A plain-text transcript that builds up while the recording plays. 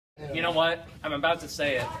You know what? I'm about to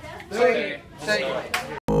say it. Say it.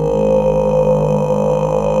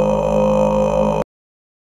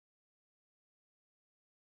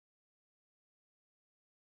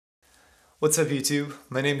 What's up YouTube?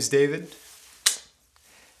 My name is David,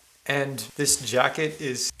 and this jacket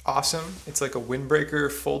is awesome. It's like a windbreaker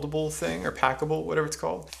foldable thing, or packable, whatever it's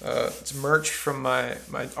called. It's merch from my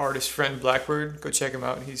artist friend Blackbird. Go check him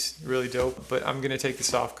out, he's really dope. But I'm gonna take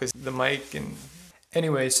this off because the mic and...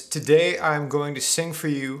 Anyways, today I'm going to sing for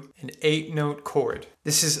you an 8-note chord.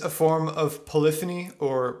 This is a form of polyphony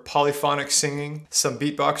or polyphonic singing. Some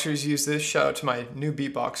beatboxers use this. Shout out to my new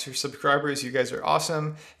beatboxer subscribers. You guys are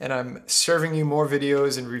awesome. And I'm serving you more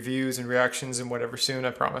videos and reviews and reactions and whatever soon,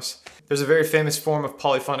 I promise. There's a very famous form of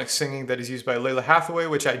polyphonic singing that is used by Layla Hathaway,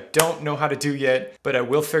 which I don't know how to do yet, but I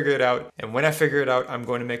will figure it out. And when I figure it out, I'm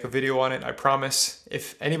going to make a video on it, I promise.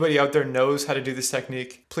 If anybody out there knows how to do this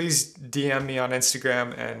technique, please DM me on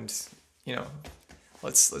Instagram and, you know,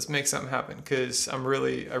 let's make something happen, because I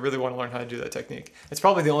really want to learn how to do that technique. It's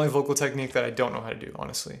probably the only vocal technique that I don't know how to do,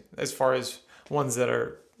 honestly, as far as ones that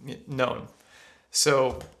are known.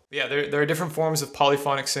 So yeah, there are different forms of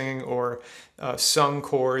polyphonic singing or sung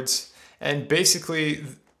chords, and basically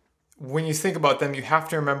when you think about them, you have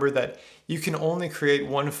to remember that you can only create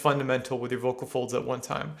one fundamental with your vocal folds at one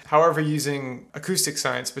time. However, using acoustic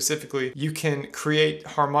science specifically, you can create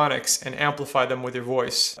harmonics and amplify them with your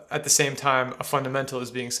voice. At the same time, a fundamental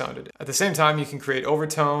is being sounded. At the same time, you can create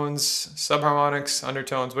overtones, subharmonics,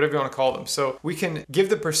 undertones, whatever you want to call them. So we can give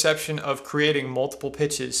the perception of creating multiple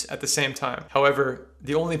pitches at the same time. However,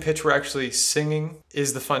 the only pitch we're actually singing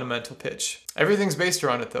is the fundamental pitch. Everything's based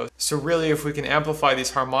around it though. So really, if we can amplify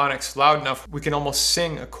these harmonics loud enough, we can almost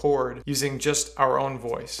sing a chord using just our own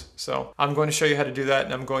voice. So I'm going to show you how to do that,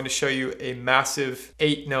 and I'm going to show you a massive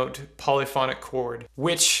 8-note polyphonic chord,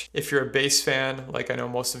 which, if you're a bass fan, like I know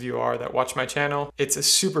most of you are that watch my channel, it's a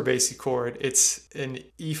super bassy chord. It's an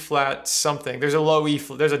E flat something. There's a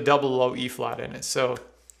double low E flat in it. So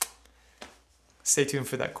stay tuned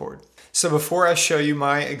for that chord. So before I show you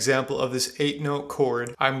my example of this 8-note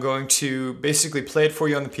chord, I'm going to basically play it for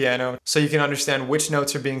you on the piano so you can understand which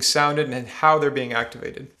notes are being sounded and how they're being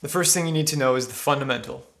activated. The first thing you need to know is the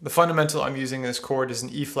fundamental. The fundamental I'm using in this chord is an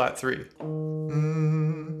E flat 3.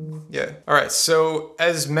 Yeah. Alright, so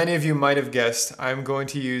as many of you might have guessed, I'm going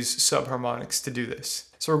to use subharmonics to do this.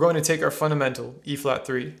 So we're going to take our fundamental, E flat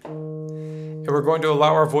 3, and we're going to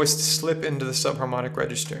allow our voice to slip into the subharmonic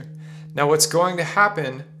register. Now what's going to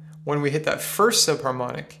happen when we hit that first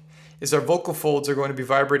subharmonic is our vocal folds are going to be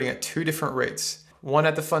vibrating at 2 different rates. One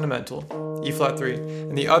at the fundamental, E flat 3,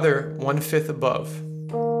 and the other 1/5 above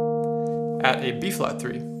at a B flat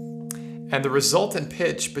 3. And the resultant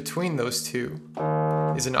pitch between those two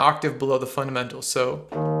is an octave below the fundamental, so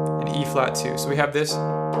an E flat 2. So we have this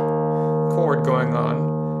chord going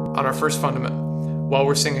on our first fundamental while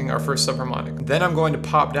we're singing our first subharmonic. Then I'm going to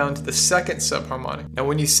pop down to the second subharmonic. Now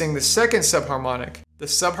when you sing the second subharmonic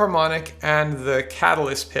and the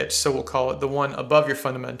catalyst pitch, so we'll call it the one above your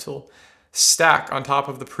fundamental, stack on top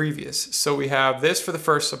of the previous. So we have this for the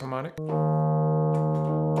first subharmonic.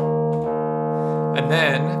 And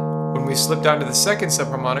then when we slip down to the second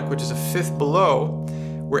subharmonic, which is a 5th below,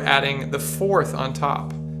 we're adding the 4th on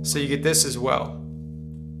top. So you get this as well.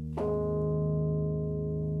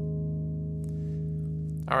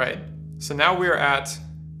 All right, so now we're at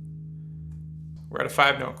a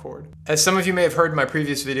 5-note chord. As some of you may have heard in my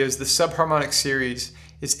previous videos, the subharmonic series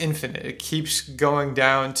is infinite. It keeps going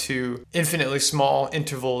down to infinitely small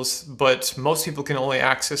intervals, but most people can only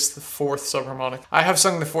access the 4th subharmonic. I have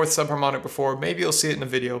sung the 4th subharmonic before, maybe you'll see it in a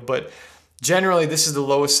video, but generally this is the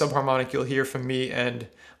lowest subharmonic you'll hear from me and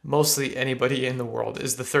mostly anybody in the world,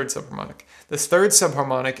 is the 3rd subharmonic. The 3rd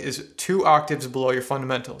subharmonic is 2 octaves below your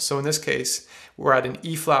fundamental. So in this case, we're at an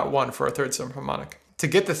E flat 1 for our 3rd subharmonic. To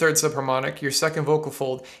get the 3rd subharmonic, your second vocal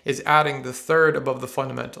fold is adding the 3rd above the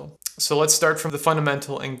fundamental. So let's start from the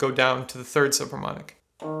fundamental and go down to the 3rd subharmonic.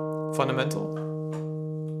 Fundamental.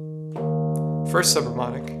 First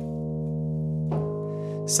subharmonic.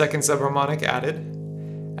 Second subharmonic added.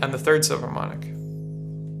 And the 3rd subharmonic.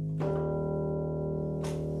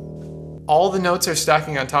 All the notes are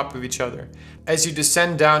stacking on top of each other. As you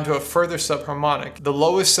descend down to a further subharmonic, the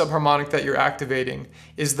lowest subharmonic that you're activating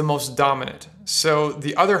is the most dominant. So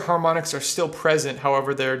the other harmonics are still present,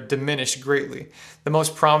 however, they're diminished greatly. The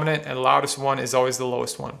most prominent and loudest one is always the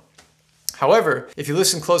lowest one. However, if you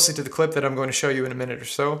listen closely to the clip that I'm going to show you in a minute or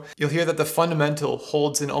so, you'll hear that the fundamental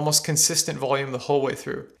holds an almost consistent volume the whole way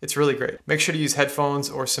through. It's really great. Make sure to use headphones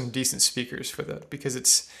or some decent speakers for that, because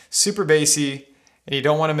it's super bassy and you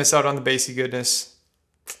don't want to miss out on the bassy goodness.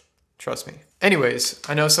 Trust me. Anyways,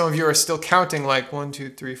 I know some of you are still counting like 1,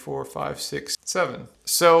 2, 3, 4, 5, 6, 7.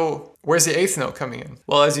 So where's the 8th note coming in?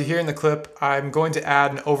 Well, as you hear in the clip, I'm going to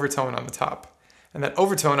add an overtone on the top. And that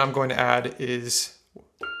overtone I'm going to add is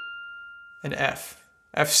an F.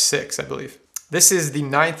 F6, I believe. This is the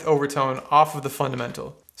 9th overtone off of the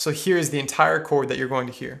fundamental. So here is the entire chord that you're going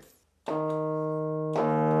to hear.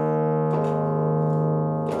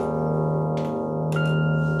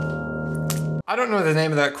 I don't know the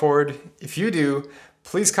name of that chord. If you do,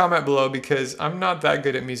 please comment below because I'm not that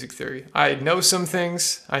good at music theory. I know some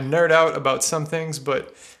things, I nerd out about some things,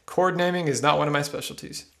 but chord naming is not one of my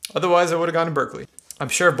specialties. Otherwise, I would have gone to Berkeley. I'm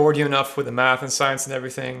sure I've bored you enough with the math and science and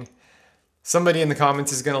everything. Somebody in the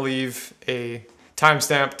comments is gonna leave a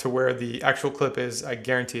timestamp to where the actual clip is, I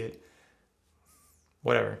guarantee it.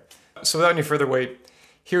 Whatever. So without any further wait,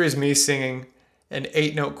 here is me singing an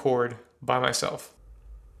 8-note chord by myself.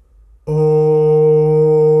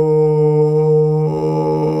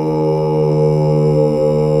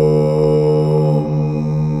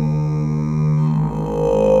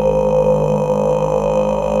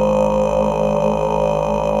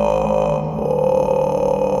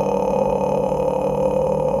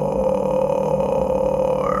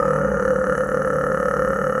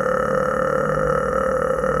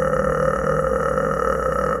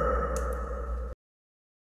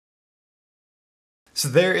 So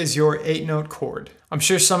there is your 8-note chord. I'm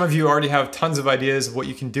sure some of you already have tons of ideas of what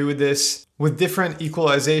you can do with this. With different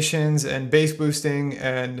equalizations and bass boosting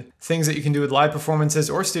and things that you can do with live performances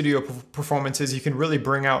or studio performances, you can really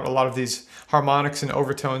bring out a lot of these harmonics and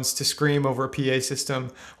overtones to scream over a PA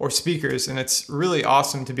system or speakers, and it's really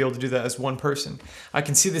awesome to be able to do that as one person. I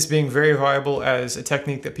can see this being very viable as a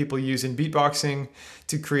technique that people use in beatboxing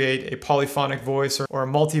to create a polyphonic voice or a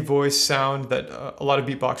multi-voice sound that a lot of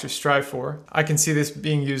beatboxers strive for. I can see this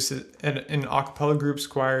being used in a cappella groups,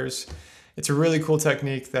 choirs. It's a really cool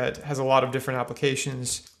technique that has a lot of different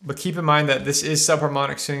applications, but keep in mind that this is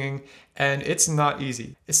subharmonic singing and it's not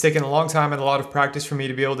easy. It's taken a long time and a lot of practice for me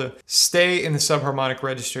to be able to stay in the subharmonic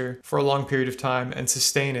register for a long period of time and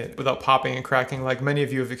sustain it without popping and cracking like many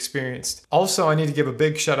of you have experienced. Also, I need to give a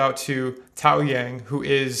big shout out to Tao Yang, who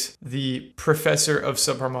is the professor of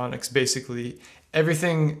subharmonics, basically.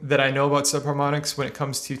 Everything that I know about subharmonics when it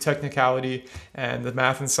comes to technicality and the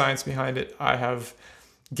math and science behind it, I have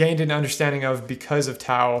gained an understanding of because of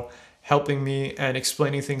Tao helping me and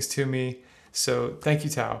explaining things to me. So thank you,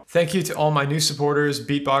 Tao. Thank you to all my new supporters,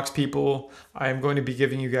 beatbox people. I am going to be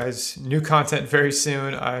giving you guys new content very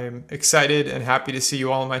soon. I'm excited and happy to see you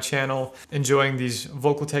all on my channel, enjoying these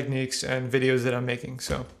vocal techniques and videos that I'm making.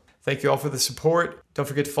 So thank you all for the support. Don't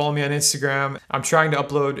forget to follow me on Instagram. I'm trying to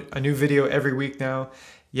upload a new video every week now.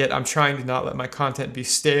 Yet I'm trying to not let my content be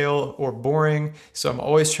stale or boring. So I'm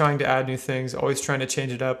always trying to add new things, always trying to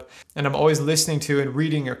change it up. And I'm always listening to and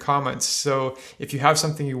reading your comments. So if you have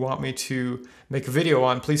something you want me to make a video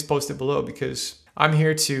on, please post it below because I'm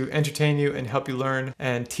here to entertain you and help you learn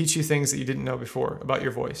and teach you things that you didn't know before about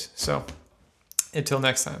your voice. So until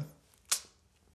next time.